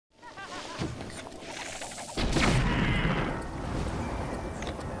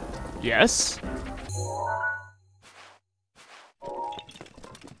Yes?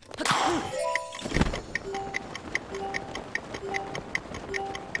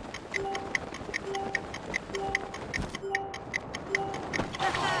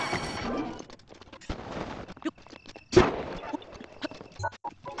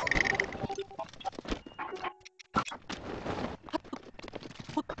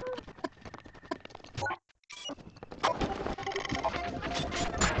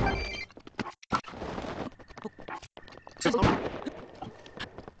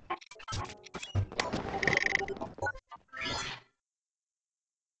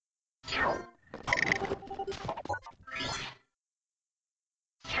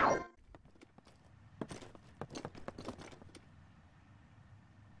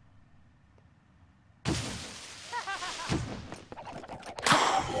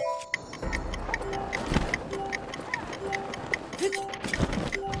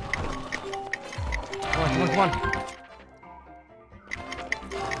 Come on.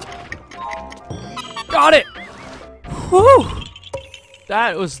 Got it! Whew!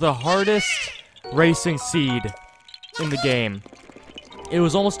 That was the hardest racing seed in the game. It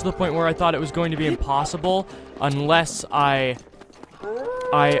was almost to the point where I thought it was going to be impossible unless I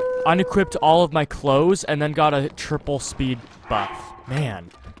unequipped all of my clothes and then got a triple speed buff. Man,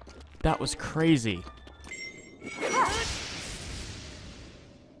 that was crazy.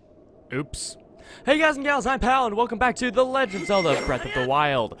 Oops. Hey guys and gals, I'm Pal, and welcome back to The Legend of Zelda Breath of the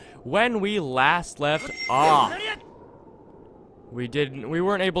Wild. When we last left off, we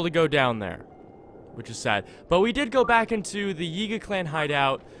weren't able to go down there, which is sad. But we did go back into the Yiga clan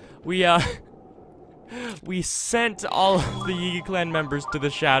hideout. We sent all of the Yiga clan members to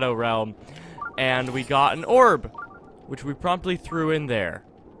the Shadow Realm, and we got an orb, which we promptly threw in there.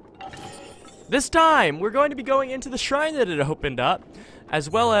 This time, we're going to be going into the shrine that it opened up,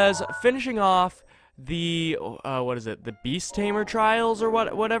 as well as finishing off the, what is it, the Beast Tamer Trials or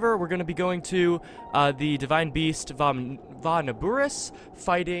whatever. We're going to be going to the Divine Beast Va Naburis,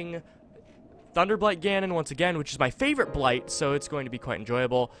 fighting Thunderblight Ganon once again, which is my favorite blight, so it's going to be quite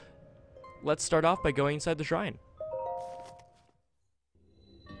enjoyable. Let's start off by going inside the shrine.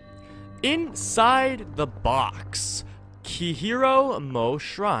 Inside the box, Kihiro Mo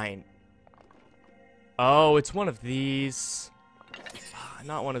Shrine. Oh, it's one of these.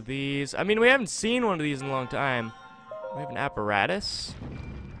 Not one of these. I mean, we haven't seen one of these in a long time. We have an apparatus.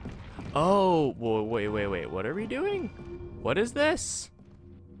 Oh, whoa, wait. What are we doing? What is this?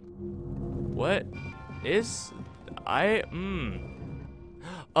 What is...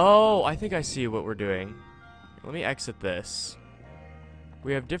 Oh, I think I see what we're doing. Let me exit this.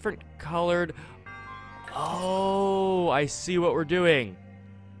 We have different colored... Oh, I see what we're doing.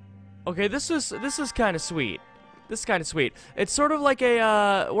 Okay, this is kind of sweet. This is kind of sweet. It's sort of like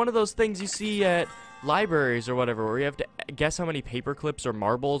a one of those things you see at libraries or whatever, where you have to guess how many paper clips or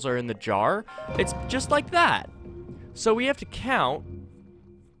marbles are in the jar. It's just like that. So we have to count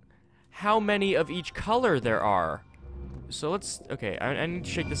how many of each color there are. So let's, okay, I need to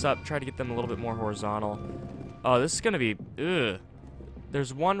shake this up, try to get them a little bit more horizontal. Oh, this is gonna be, ugh.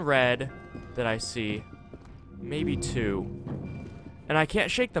 There's one red that I see, maybe two. And I can't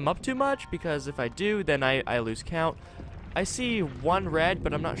shake them up too much, because if I do, then I lose count. I see one red,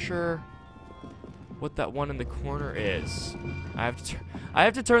 but I'm not sure what that one in the corner is. I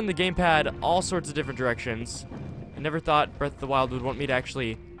have to turn the gamepad all sorts of different directions. I never thought Breath of the Wild would want me to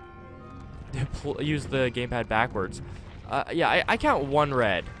actually use the gamepad backwards. Yeah, I count one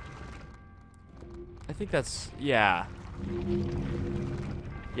red. I think that's, yeah.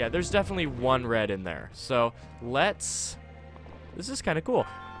 Yeah, there's definitely one red in there. So, let's... This is kind of cool.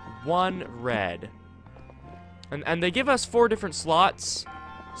 One red. And they give us 4 different slots,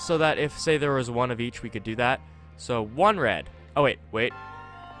 so that if, say, there was one of each, we could do that. So, one red. Oh, wait.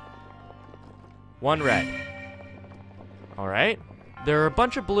 One red. Alright. There are a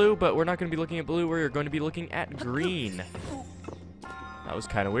bunch of blue, but we're not going to be looking at blue. We're going to be looking at green. That was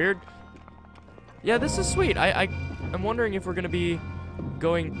kind of weird. Yeah, this is sweet. I'm wondering if we're going to be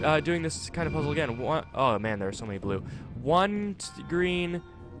doing this kind of puzzle again. Oh, man, there are so many blue. One green.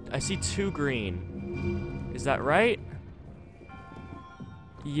 I see 2 green. Is that right?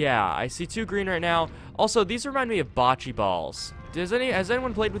 Yeah, I see 2 green right now. Also, these remind me of bocce balls. Has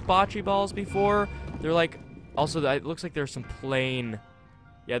anyone played with bocce balls before? They're like... Also, it looks like there's some plain...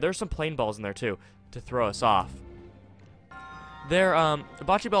 Yeah, there's some plain balls in there, too, to throw us off. They're,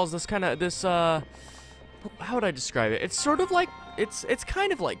 bocce balls, how would I describe it? It's sort of like... It's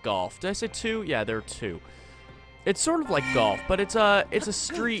kind of like golf. Did I say 2? Yeah, there are 2. It's sort of like golf, but it's a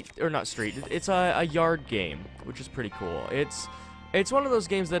street, or not street, it's a yard game, which is pretty cool. It's It's one of those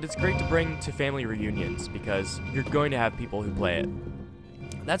games that it's great to bring to family reunions because you're going to have people who play it.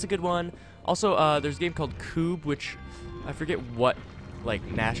 That's a good one. Also, there's a game called Cube, which I forget what like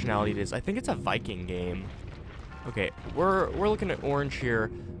nationality it is. I think it's a Viking game. Okay, we're looking at orange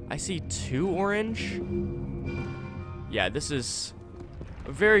here. I see 2 orange. Yeah, this is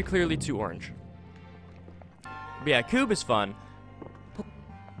very clearly 2 orange. But yeah, Cube is fun,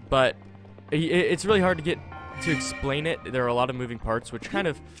 but it's really hard to get to explain it. There are a lot of moving parts, which kind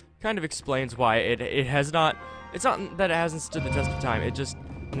of explains why it has not. It's not that it hasn't stood the test of time. It just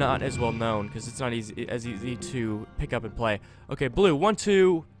not as well known because it's not as easy to pick up and play. Okay, blue. 1,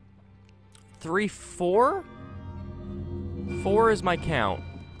 2, 3, 4. 4 is my count.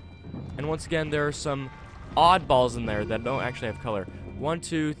 And once again, there are some oddballs in there that don't actually have color. 1,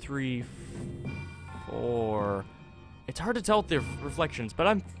 2, 3, 4. It's hard to tell with the reflections, but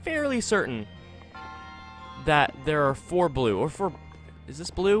I'm fairly certain that there are 4 blue. Or 4... Is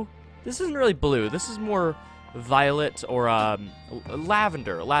this blue? This isn't really blue. This is more violet or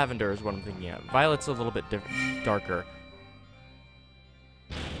lavender. Lavender is what I'm thinking of. Violet's a little bit darker.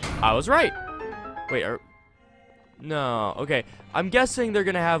 I was right. Wait, no. Okay. I'm guessing they're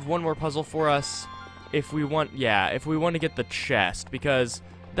going to have one more puzzle for us if we want, if we want to get the chest, because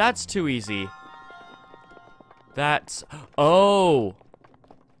that's too easy. That's, oh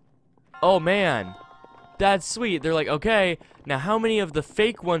man, that's sweet. They're like, okay, now how many of the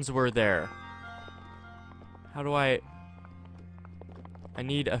fake ones were there? How do I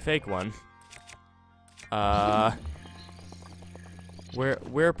need a fake one.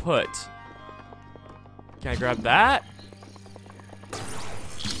 Where put? Can I grab that?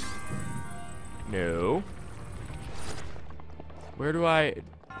 No. Where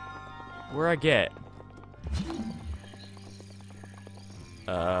I get?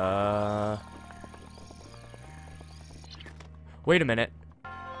 Wait a minute.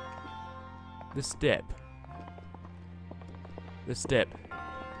 This dip.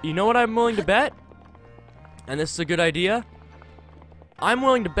 You know what I'm willing to bet? And this is a good idea. I'm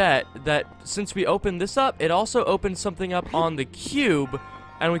willing to bet that since we opened this up, it also opens something up on the cube,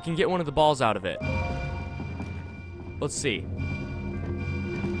 and we can get one of the balls out of it. Let's see.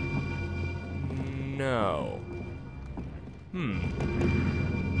 No.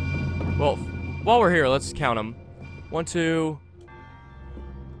 Well, while we're here, let's count them. 1, 2,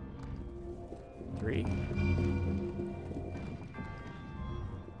 3.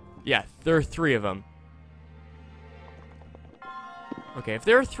 Yeah, there are 3 of them. Okay, if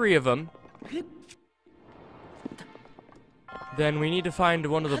there are 3 of them, then we need to find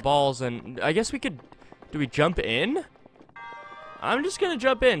one of the balls, and I guess we could... Do we jump in? I'm just gonna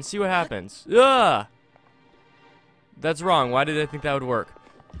jump in, see what happens. Ugh! That's wrong. Why did I think that would work?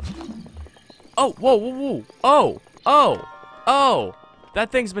 Oh, whoa, whoa, whoa. Oh!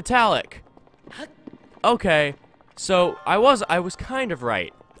 That thing's metallic. Okay, so I was kind of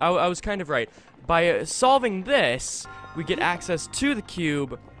right. I was kind of right. By solving this, we get access to the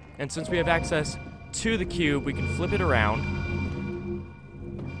cube, and since we have access to the cube, we can flip it around.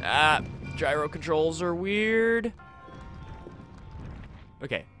 Gyro controls are weird.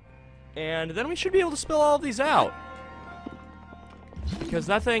 Okay, and then we should be able to spill all of these out. Because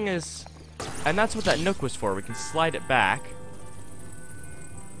that thing is... And that's what that nook was for. We can slide it back.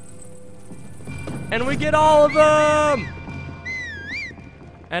 And we get all of them!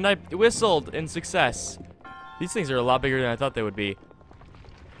 And I whistled in success. These things are a lot bigger than I thought they would be.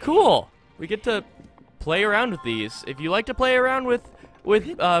 Cool! We get to play around with these. If you like to play around with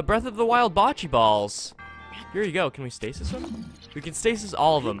Breath of the Wild bocce balls, here you go. Can we stasis them? We can stasis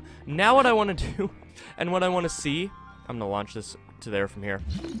all of them. Now what I want to do, and what I want to see, I'm gonna launch this to there from here.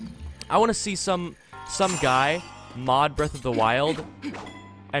 I want to see some guy mod Breath of the Wild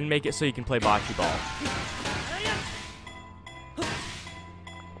and make it so you can play bocce ball.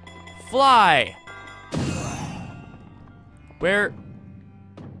 Fly! Where?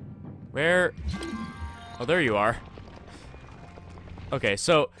 Oh, there you are. Okay,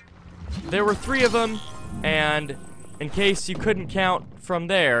 so there were 3 of them, and in case you couldn't count from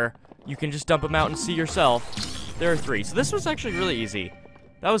there, you can just dump them out and see yourself. There are 3. So this was actually really easy.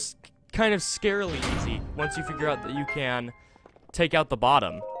 That was kind of scarily easy once you figure out that you can take out the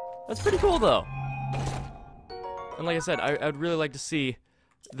bottom. That's pretty cool, though. And like I said, I'd really like to see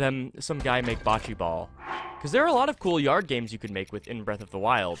some guy make bocce ball. Because there are a lot of cool yard games you could make within Breath of the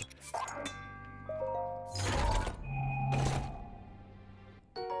Wild.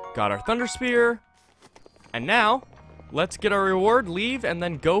 Got our Thunder Spear. And now, let's get our reward, leave, and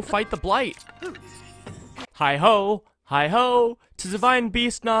then go fight the Blight. Hi-ho, hi-ho, to Divine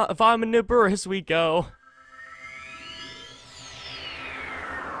Beast not Vominivorous we go.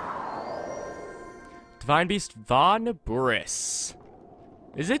 Divine Beast Von Buris.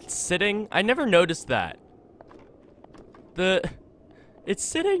 Is it sitting? I never noticed that. It's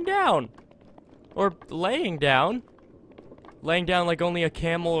sitting down. Or laying down. Laying down like only a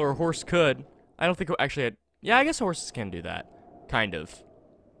camel or a horse could. I don't think, actually, yeah, I guess horses can do that. Kind of.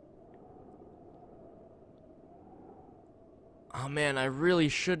 Oh man, I really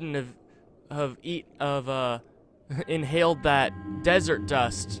shouldn't have inhaled that desert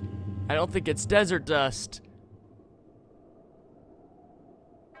dust. I don't think it's desert dust.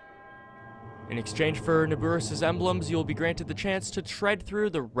 In exchange for Nibiru's emblems, you will be granted the chance to tread through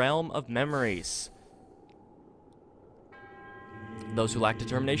the realm of memories. Those who lack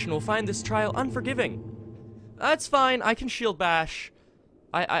determination will find this trial unforgiving. That's fine, I can shield bash.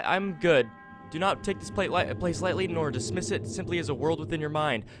 I'm good. Do not take this place lightly, nor dismiss it simply as a world within your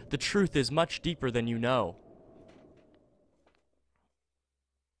mind. The truth is much deeper than you know.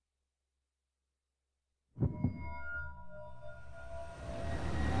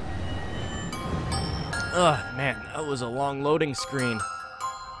 Ugh, man, that was a long loading screen.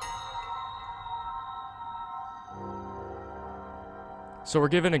 So we're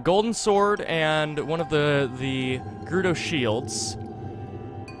given a golden sword and one of the Gerudo shields.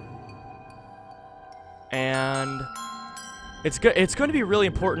 And it's going to be really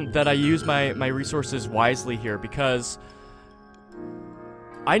important that I use my resources wisely here, because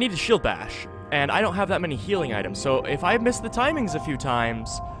I need to shield bash, and I don't have that many healing items. So if I miss the timings a few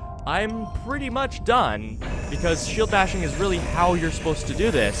times, I'm pretty much done, because shield bashing is really how you're supposed to do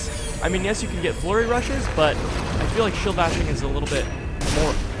this. I mean, yes, you can get flurry rushes, but I feel like shield bashing is a little bit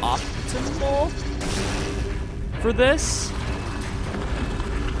more optimal for this.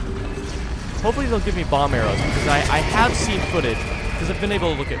 Hopefully they'll give me bomb arrows, because I have seen footage, because I've been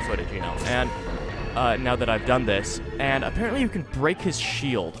able to look at footage, you know, and now that I've done this, and apparently you can break his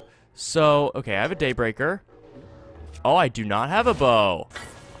shield. So, okay, I have a Daybreaker. Oh, I do not have a bow.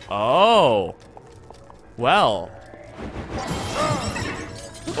 Oh. Well,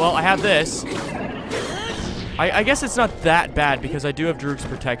 I have this. I guess it's not that bad, because I do have Druk's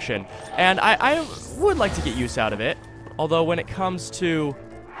protection, and I would like to get use out of it. Although when it comes to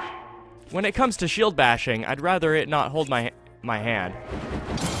shield bashing, I'd rather it not hold my hand.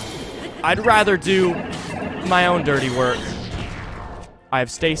 I'd rather do my own dirty work. I have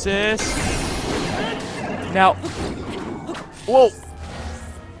stasis. Now, whoa.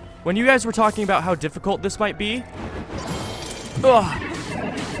 When you guys were talking about how difficult this might be,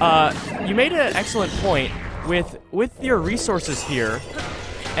 you made an excellent point with your resources here,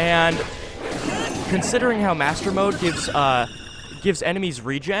 and considering how Master Mode gives enemies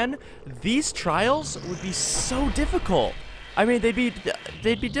regen, these trials would be so difficult. I mean, they'd be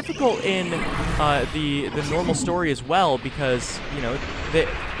difficult in the normal story as well, because you know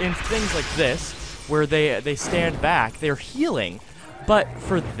in things like this where they stand back, they're healing. But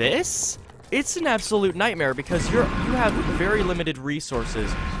for this, it's an absolute nightmare, because you have very limited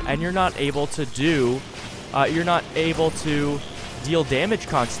resources, and you're not able to deal damage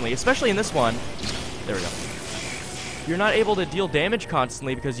constantly, especially in this one. There we go. You're not able to deal damage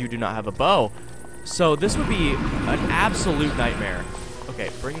constantly because you do not have a bow. So this would be an absolute nightmare. Okay,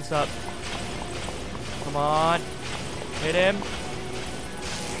 bring this up. Come on. Hit him.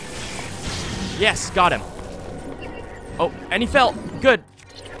 Yes, got him. Oh, and he fell. Good.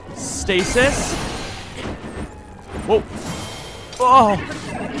 Stasis. Whoa. Oh.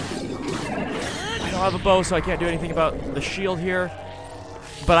 I don't have a bow, so I can't do anything about the shield here.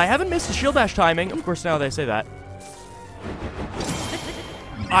 But I haven't missed the shield bash timing. Of course, now that I say that.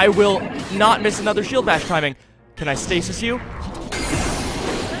 I will not miss another shield bash timing. Can I stasis you?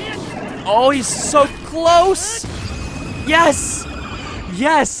 Oh, he's so close. Yes.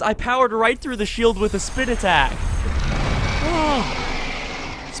 Yes, I powered right through the shield with a spin attack. Oh.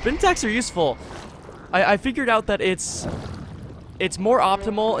 Spin attacks are useful. I figured out that it's more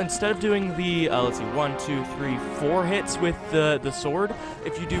optimal, instead of doing the, let's see, 1, 2, 3, 4 hits with the sword,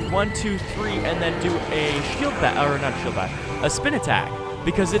 if you do 1, 2, 3, and then do a shield bash, or not a shield bash, a spin attack,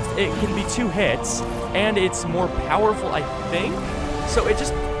 because it can be 2 hits, and it's more powerful, I think, so it's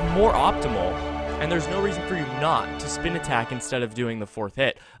just more optimal, and there's no reason for you not to spin attack instead of doing the 4th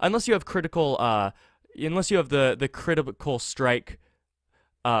hit, unless you have critical, unless you have the critical strike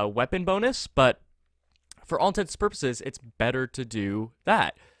weapon bonus, but for all intents and purposes, it's better to do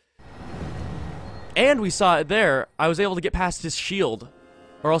that. And we saw it there. I was able to get past his shield,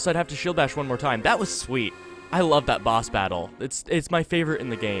 or else I'd have to shield bash one more time. That was sweet. I love that boss battle. It's my favorite in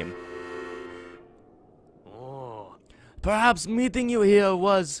the game. Oh. Perhaps meeting you here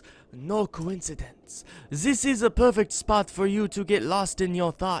was No coincidence. This is a perfect spot for you to get lost in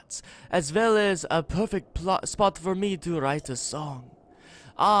your thoughts, as well as a perfect spot for me to write a song.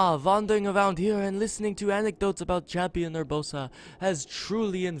 Wandering around here and listening to anecdotes about Champion Urbosa has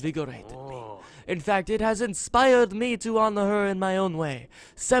truly invigorated me. In fact, it has inspired me to honor her in my own way,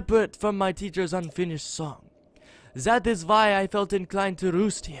 separate from my teacher's unfinished song. That is why I felt inclined to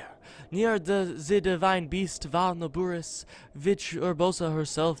roost here, near the divine beast Valnoburis, which Urbosa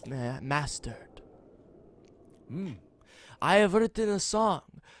herself mastered. I have written a song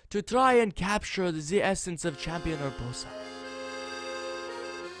to try and capture the essence of Champion Urbosa.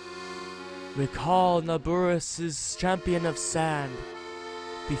 Recall Naburis's champion of sand,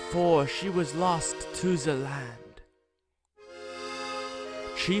 before she was lost to the land.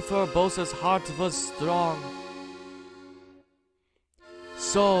 Chief Urbosa's heart was strong,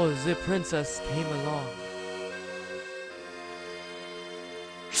 so the princess came along.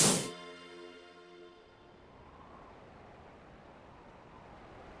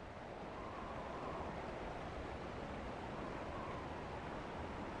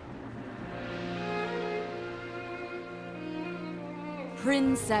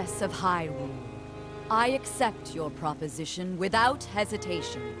 Princess of Hyrule, I accept your proposition without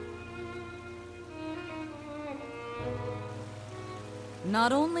hesitation.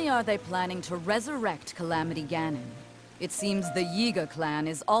 Not only are they planning to resurrect Calamity Ganon, it seems the Yiga clan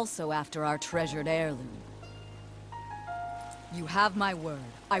is also after our treasured heirloom. You have my word.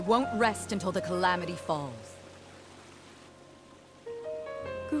 I won't rest until the Calamity falls.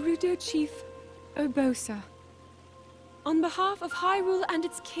 Gerudo Chief Urbosa. On behalf of Hyrule and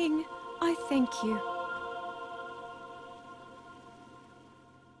its king, I thank you.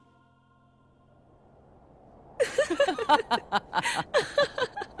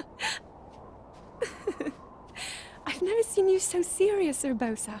 I've never seen you so serious,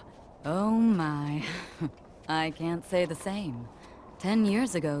 Urbosa. Oh my. I can't say the same. 10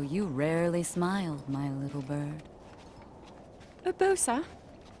 years ago, you rarely smiled, my little bird. Urbosa,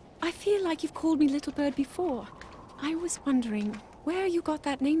 I feel like you've called me Little Bird before. I was wondering where you got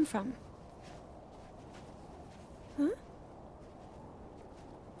that name from. Huh?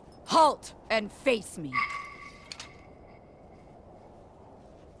 Halt and face me!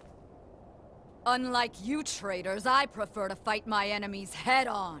 Unlike you traitors, I prefer to fight my enemies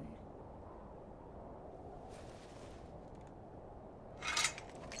head-on.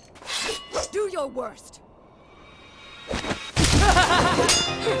 Do your worst!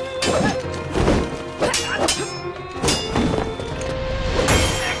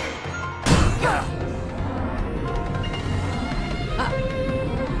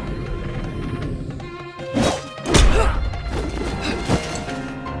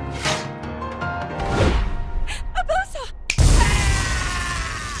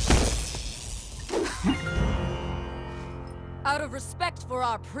 Out of respect for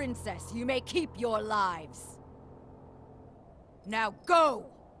our princess, you may keep your lives. Now go!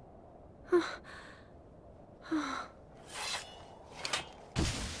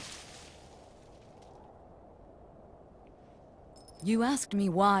 You asked me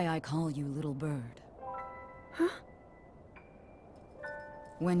why I call you Little Bird. Huh?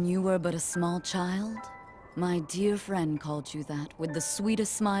 When you were but a small child, my dear friend called you that with the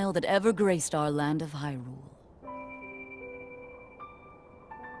sweetest smile that ever graced our land of Hyrule.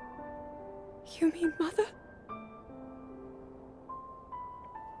 You mean Mother?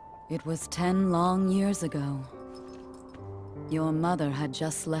 It was 10 long years ago. Your mother had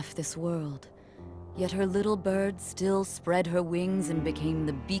just left this world, yet her little bird still spread her wings and became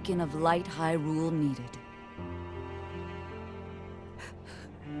the beacon of light Hyrule needed.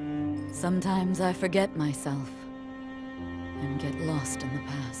 Sometimes I forget myself and get lost in the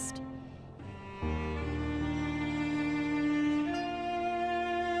past.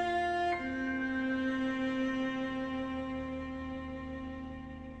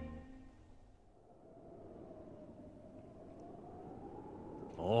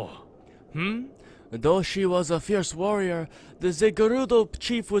 Though she was a fierce warrior, the Gerudo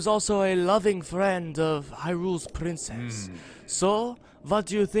chief was also a loving friend of Hyrule's princess. So, what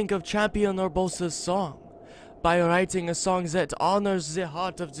do you think of Champion Urbosa's song? By writing a song that honors the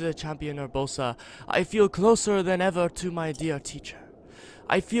heart of the Champion Urbosa, I feel closer than ever to my dear teacher.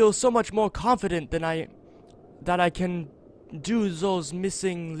 I feel so much more confident that I can do those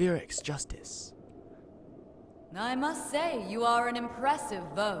missing lyrics justice. I must say, you are an impressive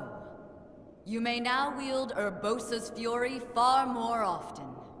foe. You may now wield Urbosa's fury far more often.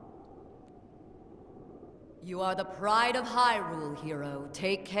 You are the pride of Hyrule, hero.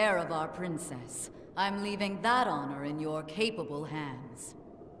 Take care of our princess. I'm leaving that honor in your capable hands.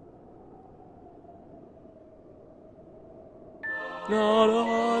 Da,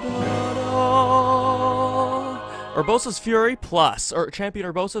 da, da, da. Urbosa's Fury Plus, or Champion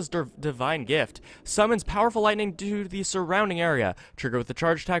Urbosa's Divine Gift, summons powerful lightning to the surrounding area. Trigger with the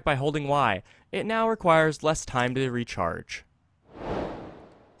charge attack by holding Y. It now requires less time to recharge.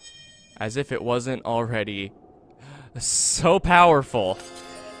 As if it wasn't already so powerful.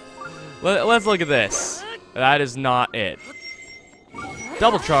 Let's look at this. That is not it.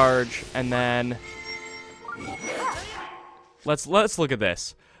 Double charge, and then let's look at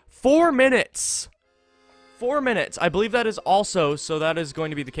this. 4 minutes. 4 minutes. I believe that is also, so that is going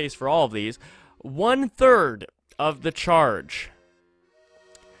to be the case for all of these, 1/3 of the charge.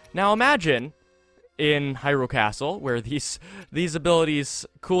 Now imagine in Hyrule Castle, where these abilities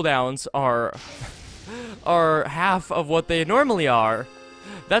cooldowns are half of what they normally are.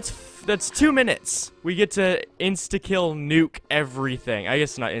 That's 2 minutes. We get to insta-kill nuke everything. I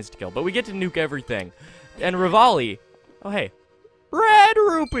guess not insta-kill, but we get to nuke everything. And Rivali, oh hey, Red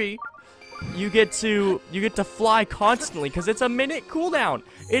Rupee. You get to fly constantly because it's a minute cooldown.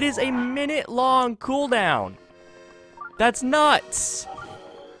 It is a minute-long cooldown. That's nuts.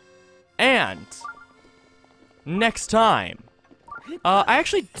 And next time, I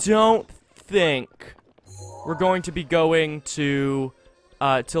actually don't think we're going to be going to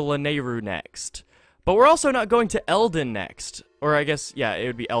Lanayru next. But we're also not going to Eldin next. Or I guess, yeah, it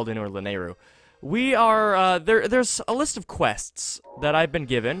would be Eldin or Lanayru. We are, there's a list of quests that I've been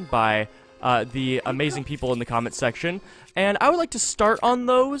given by the amazing people in the comments section. And I would like to start on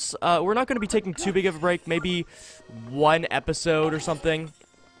those. We're not going to be taking too big of a break. Maybe 1 episode or something.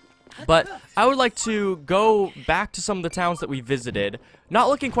 But I would like to go back to some of the towns that we visited. Not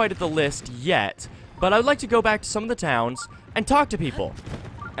looking quite at the list yet. But I would like to go back to some of the towns and talk to people.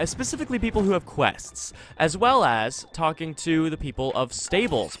 Specifically people who have quests, as well as talking to the people of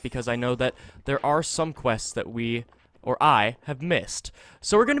stables, because I know that there are some quests that we, or I, have missed.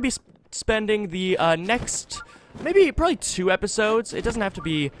 So we're going to be spending the next, probably 2 episodes. It doesn't have to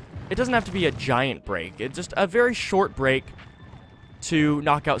be a giant break. It's just a very short break to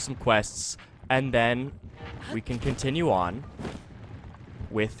knock out some quests, and then we can continue on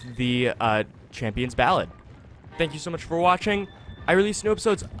with the Champion's Ballad. Thank you so much for watching. I release new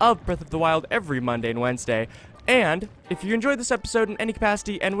episodes of Breath of the Wild every Monday and Wednesday. And if you enjoyed this episode in any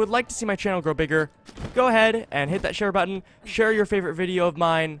capacity and would like to see my channel grow bigger, go ahead and hit that share button. Share your favorite video of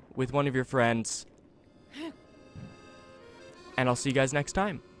mine with one of your friends. And I'll see you guys next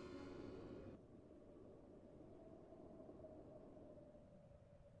time.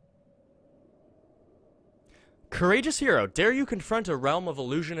 Courageous hero, dare you confront a realm of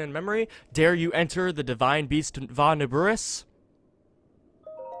illusion and memory? Dare you enter the divine beast Va Niburis?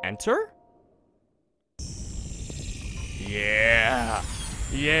 Enter? Yeah!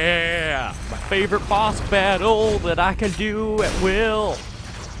 Yeah! My favorite boss battle that I can do at will!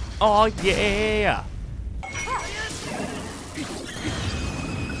 Oh yeah!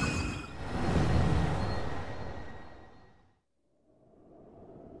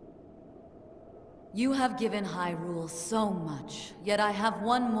 You have given Hyrule so much, yet I have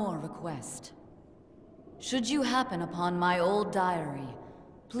one more request. Should you happen upon my old diary,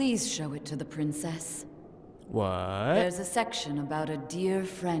 please show it to the princess. What? There's a section about a dear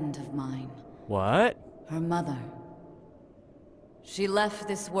friend of mine. What? Her mother. She left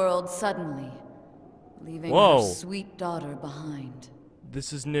this world suddenly, leaving her sweet daughter behind.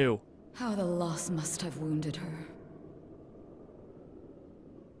 This is new. How the loss must have wounded her.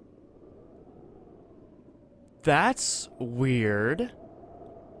 That's weird.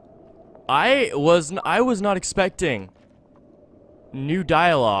 I was not expecting new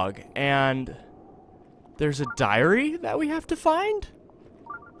dialogue, and there's a diary that we have to find?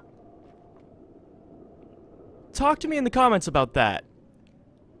 Talk to me in the comments about that.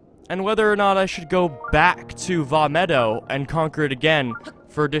 And whether or not I should go back to Va Meadow and conquer it again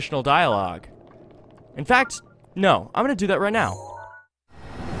for additional dialogue. In fact, no, I'm gonna do that right now.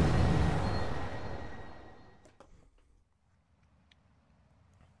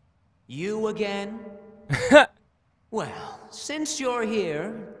 You again? Well, since you're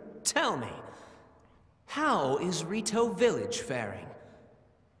here, tell me, how is Rito Village faring?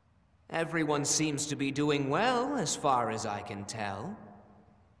 Everyone seems to be doing well, as far as I can tell.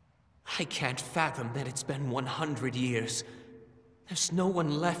 I can't fathom that it's been 100 years. There's no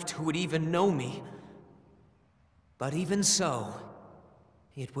one left who would even know me. But even so,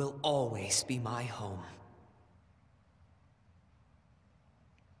 it will always be my home.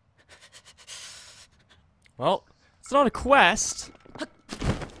 Well, it's not a quest,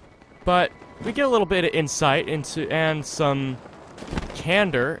 but we get a little bit of insight into and some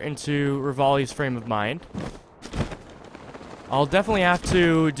candor into Rivali's frame of mind. I'll definitely have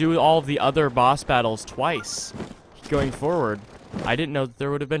to do all of the other boss battles twice going forward. I didn't know that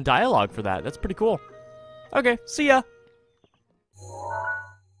there would have been dialogue for that. That's pretty cool. Okay, see ya.